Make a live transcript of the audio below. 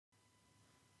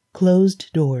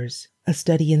Closed Doors, A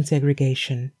Study in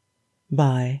Segregation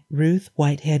by Ruth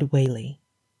Whitehead Whaley.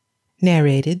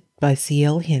 Narrated by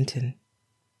C.L. Hinton.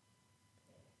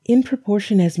 In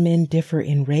proportion as men differ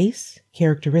in race,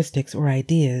 characteristics, or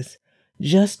ideas,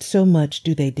 just so much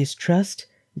do they distrust,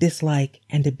 dislike,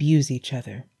 and abuse each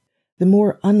other. The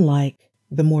more unlike,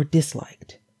 the more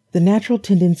disliked. The natural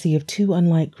tendency of two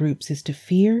unlike groups is to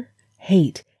fear,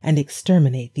 hate, and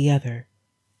exterminate the other.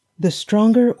 The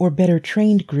stronger or better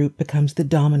trained group becomes the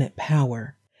dominant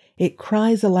power. It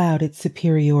cries aloud its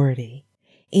superiority.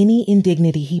 Any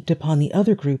indignity heaped upon the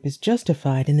other group is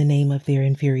justified in the name of their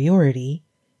inferiority.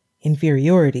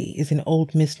 Inferiority is an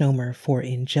old misnomer for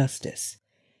injustice.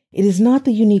 It is not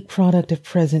the unique product of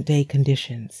present-day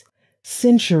conditions.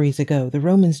 Centuries ago, the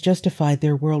Romans justified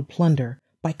their world plunder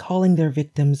by calling their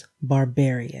victims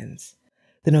barbarians.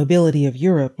 The nobility of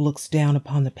Europe looks down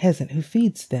upon the peasant who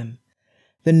feeds them.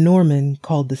 The Norman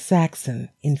called the Saxon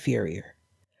inferior.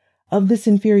 Of this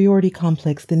inferiority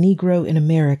complex, the Negro in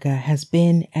America has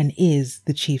been and is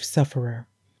the chief sufferer.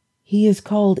 He is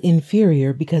called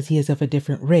inferior because he is of a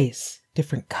different race,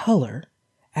 different color,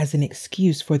 as an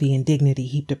excuse for the indignity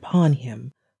heaped upon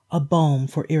him, a balm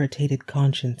for irritated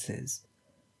consciences.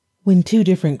 When two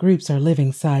different groups are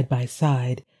living side by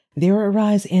side, there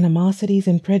arise animosities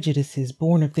and prejudices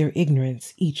born of their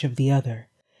ignorance each of the other.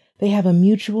 They have a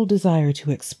mutual desire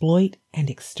to exploit and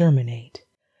exterminate.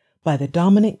 By the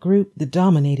dominant group, the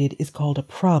dominated is called a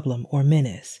problem or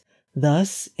menace.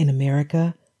 Thus, in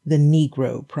America, the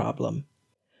Negro problem.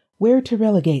 Where to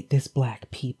relegate this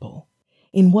black people?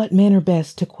 In what manner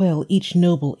best to quell each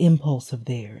noble impulse of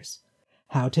theirs?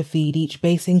 How to feed each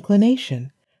base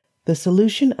inclination? The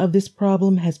solution of this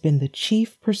problem has been the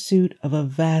chief pursuit of a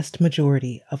vast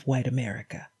majority of white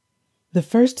America. The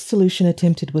first solution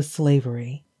attempted was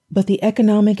slavery, but the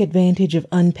economic advantage of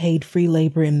unpaid free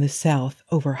labor in the South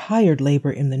over hired labor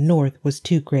in the North was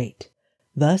too great.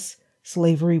 Thus,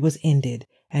 slavery was ended,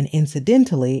 and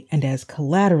incidentally, and as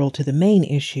collateral to the main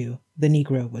issue, the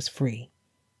Negro was free.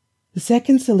 The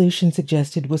second solution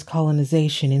suggested was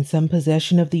colonization in some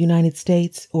possession of the United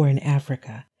States or in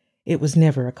Africa. It was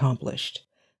never accomplished.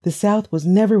 The South was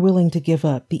never willing to give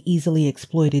up the easily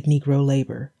exploited Negro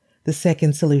labor. The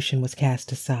second solution was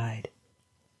cast aside.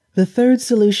 The third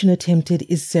solution attempted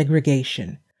is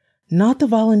segregation, not the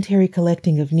voluntary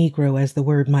collecting of Negro as the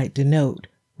word might denote,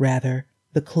 rather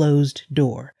the closed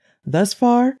door. Thus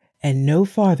far and no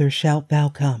farther shalt thou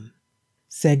come.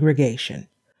 Segregation.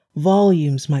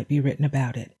 Volumes might be written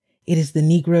about it. It is the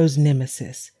Negro's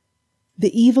nemesis.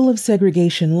 The evil of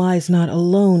segregation lies not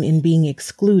alone in being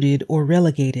excluded or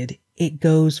relegated. It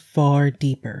goes far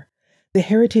deeper. The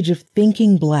heritage of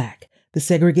thinking black, the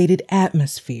segregated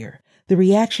atmosphere, the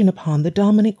reaction upon the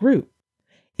dominant group.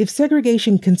 If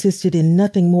segregation consisted in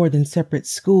nothing more than separate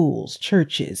schools,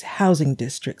 churches, housing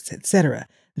districts, etc.,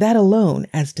 that alone,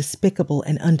 as despicable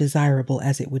and undesirable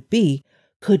as it would be,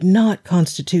 could not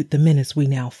constitute the menace we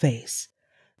now face.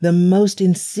 The most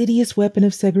insidious weapon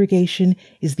of segregation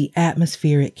is the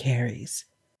atmosphere it carries.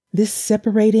 This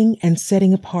separating and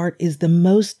setting apart is the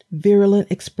most virulent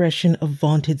expression of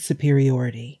vaunted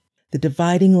superiority. The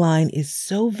dividing line is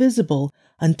so visible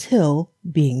until,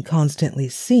 being constantly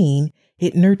seen,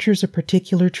 it nurtures a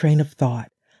particular train of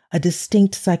thought, a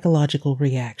distinct psychological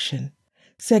reaction.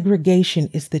 Segregation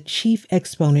is the chief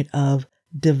exponent of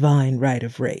divine right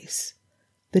of race.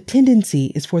 The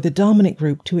tendency is for the dominant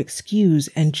group to excuse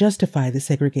and justify the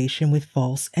segregation with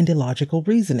false and illogical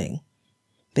reasoning.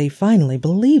 They finally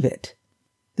believe it.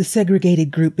 The segregated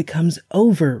group becomes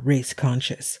over-race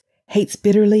conscious, hates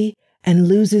bitterly, and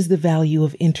loses the value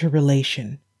of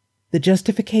interrelation. The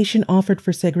justification offered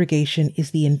for segregation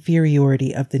is the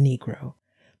inferiority of the Negro.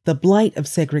 The blight of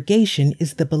segregation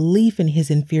is the belief in his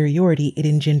inferiority it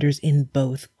engenders in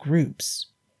both groups.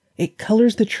 It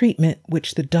colors the treatment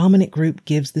which the dominant group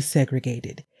gives the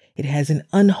segregated. It has an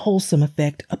unwholesome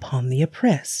effect upon the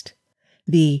oppressed.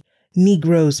 The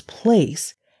Negro's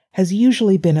place has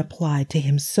usually been applied to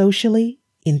him socially,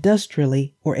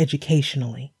 industrially, or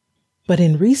educationally. But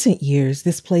in recent years,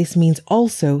 this place means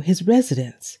also his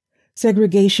residence.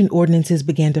 Segregation ordinances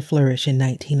began to flourish in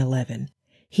 1911.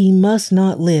 He must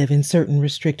not live in certain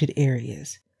restricted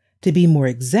areas. To be more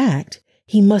exact,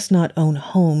 he must not own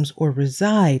homes or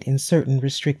reside in certain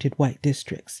restricted white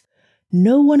districts.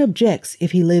 No one objects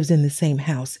if he lives in the same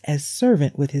house as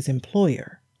servant with his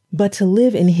employer. But to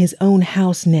live in his own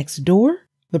house next door,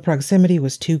 the proximity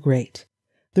was too great.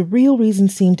 The real reason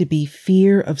seemed to be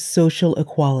fear of social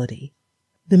equality.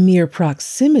 The mere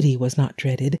proximity was not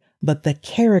dreaded, but the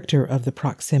character of the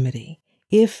proximity.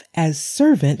 If as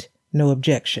servant, no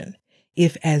objection.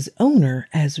 If as owner,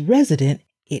 as resident,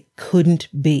 It couldn't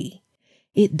be.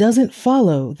 It doesn't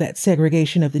follow that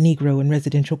segregation of the Negro in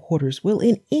residential quarters will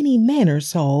in any manner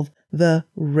solve the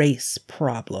race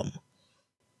problem.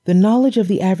 The knowledge of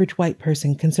the average white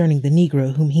person concerning the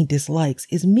Negro whom he dislikes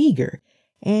is meager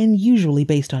and usually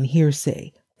based on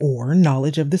hearsay or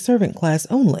knowledge of the servant class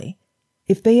only.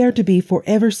 If they are to be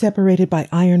forever separated by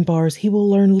iron bars, he will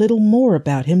learn little more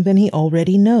about him than he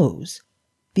already knows.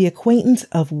 The acquaintance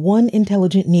of one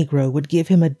intelligent Negro would give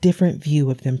him a different view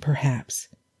of them, perhaps.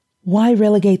 Why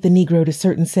relegate the Negro to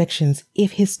certain sections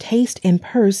if his taste and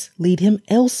purse lead him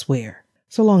elsewhere,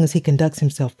 so long as he conducts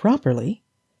himself properly?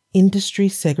 Industry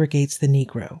segregates the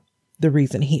Negro, the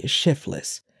reason he is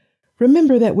shiftless.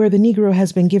 Remember that where the Negro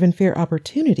has been given fair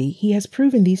opportunity, he has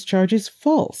proven these charges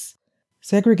false.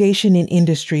 Segregation in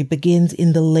industry begins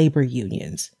in the labor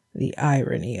unions, the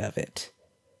irony of it.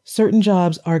 Certain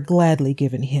jobs are gladly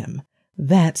given him.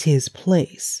 That's his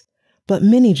place. But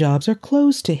many jobs are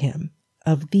closed to him.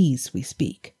 Of these we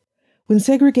speak. When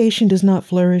segregation does not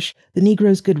flourish, the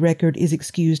Negro's good record is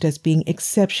excused as being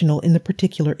exceptional in the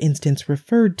particular instance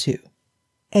referred to.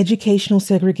 Educational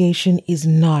segregation is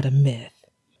not a myth.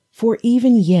 For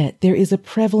even yet there is a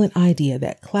prevalent idea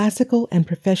that classical and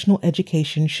professional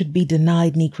education should be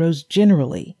denied Negroes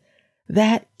generally.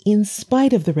 That, in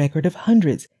spite of the record of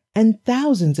hundreds and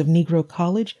thousands of Negro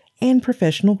college and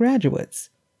professional graduates.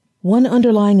 One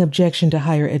underlying objection to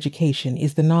higher education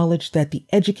is the knowledge that the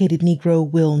educated Negro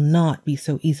will not be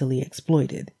so easily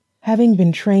exploited. Having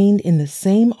been trained in the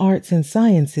same arts and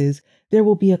sciences, there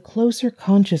will be a closer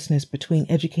consciousness between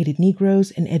educated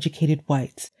Negroes and educated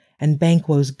whites, and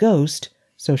Banquo's ghost,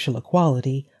 social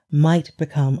equality, might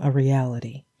become a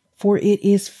reality. For it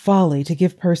is folly to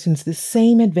give persons the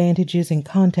same advantages in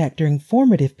contact during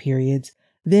formative periods,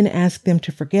 then ask them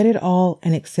to forget it all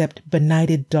and accept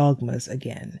benighted dogmas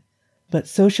again. But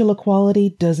social equality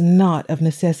does not of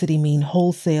necessity mean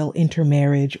wholesale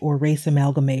intermarriage or race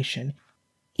amalgamation.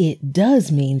 It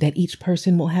does mean that each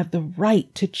person will have the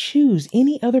right to choose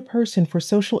any other person for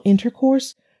social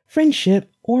intercourse,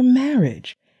 friendship, or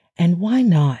marriage. And why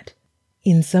not?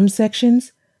 In some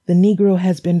sections, the Negro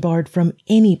has been barred from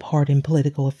any part in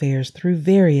political affairs through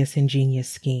various ingenious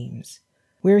schemes.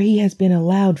 Where he has been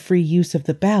allowed free use of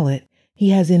the ballot,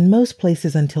 he has in most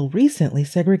places until recently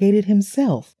segregated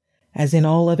himself. As in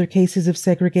all other cases of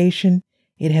segregation,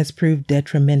 it has proved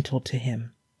detrimental to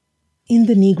him. In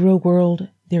the Negro world,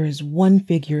 there is one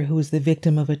figure who is the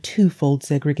victim of a twofold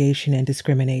segregation and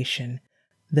discrimination: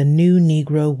 the new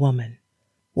Negro woman.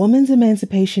 Woman's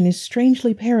emancipation is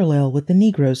strangely parallel with the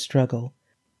Negro's struggle.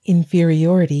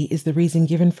 Inferiority is the reason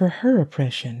given for her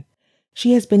oppression.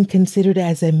 She has been considered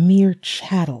as a mere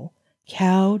chattel,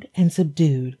 cowed and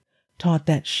subdued, taught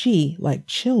that she, like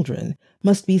children,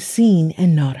 must be seen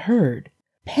and not heard,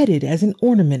 petted as an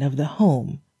ornament of the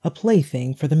home, a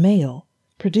plaything for the male,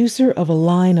 producer of a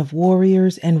line of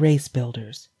warriors and race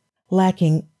builders.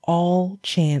 Lacking all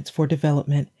chance for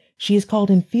development, she is called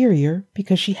inferior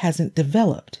because she hasn't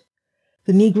developed.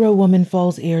 The Negro woman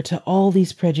falls heir to all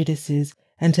these prejudices,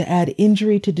 and to add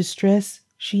injury to distress,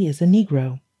 she is a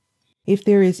Negro. If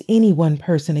there is any one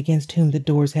person against whom the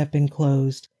doors have been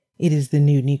closed, it is the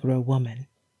new Negro woman.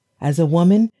 As a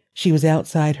woman, she was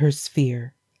outside her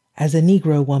sphere. As a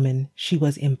Negro woman, she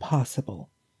was impossible.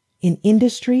 In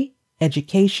industry,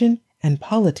 education, and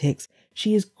politics,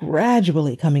 she is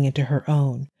gradually coming into her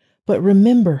own. But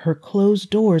remember, her closed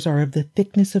doors are of the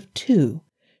thickness of two.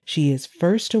 She is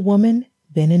first a woman,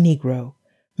 then a Negro.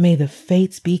 May the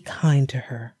fates be kind to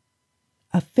her.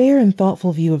 A fair and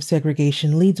thoughtful view of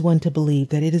segregation leads one to believe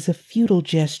that it is a futile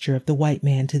gesture of the white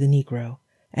man to the Negro,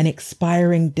 an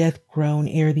expiring death groan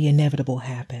ere the inevitable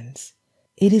happens.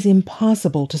 It is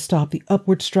impossible to stop the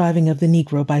upward striving of the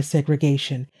Negro by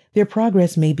segregation. Their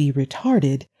progress may be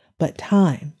retarded, but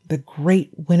time, the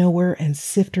great winnower and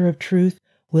sifter of truth,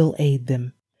 will aid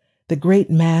them. The great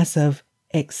mass of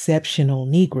exceptional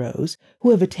Negroes,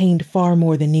 who have attained far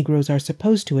more than Negroes are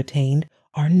supposed to attain,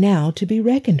 are now to be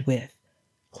reckoned with.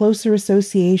 Closer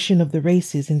association of the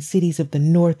races in cities of the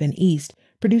North and East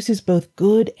produces both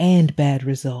good and bad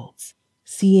results.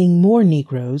 Seeing more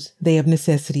Negroes, they of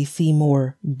necessity see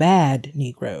more bad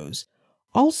Negroes.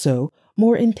 Also,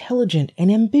 more intelligent and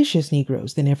ambitious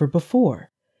Negroes than ever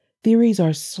before. Theories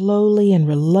are slowly and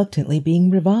reluctantly being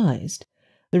revised.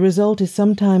 The result is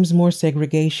sometimes more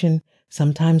segregation,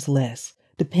 sometimes less,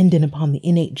 dependent upon the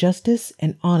innate justice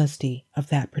and honesty of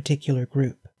that particular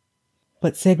group.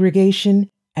 But segregation,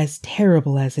 as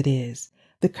terrible as it is,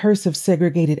 the curse of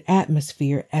segregated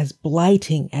atmosphere, as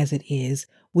blighting as it is,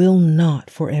 will not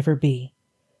forever be.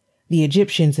 The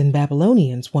Egyptians and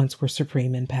Babylonians once were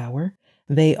supreme in power.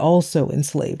 They also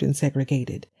enslaved and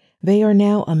segregated. They are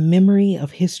now a memory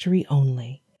of history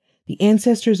only. The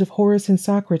ancestors of Horace and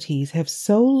Socrates have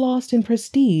so lost in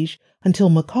prestige until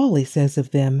Macaulay says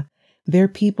of them, "Their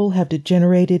people have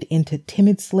degenerated into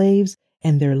timid slaves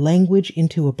and their language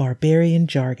into a barbarian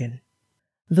jargon."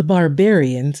 The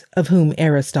barbarians, of whom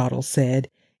Aristotle said,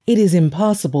 "It is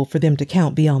impossible for them to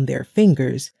count beyond their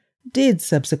fingers," did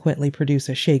subsequently produce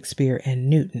a Shakespeare and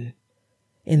Newton.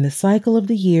 In the cycle of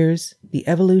the years, the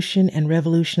evolution and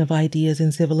revolution of ideas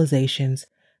and civilizations,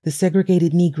 the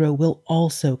segregated Negro will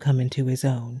also come into his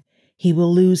own. He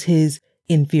will lose his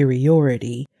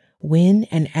inferiority when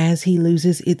and as he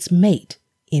loses its mate,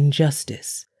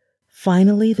 injustice.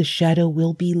 Finally, the shadow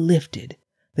will be lifted.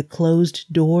 The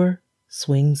closed door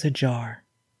swings ajar.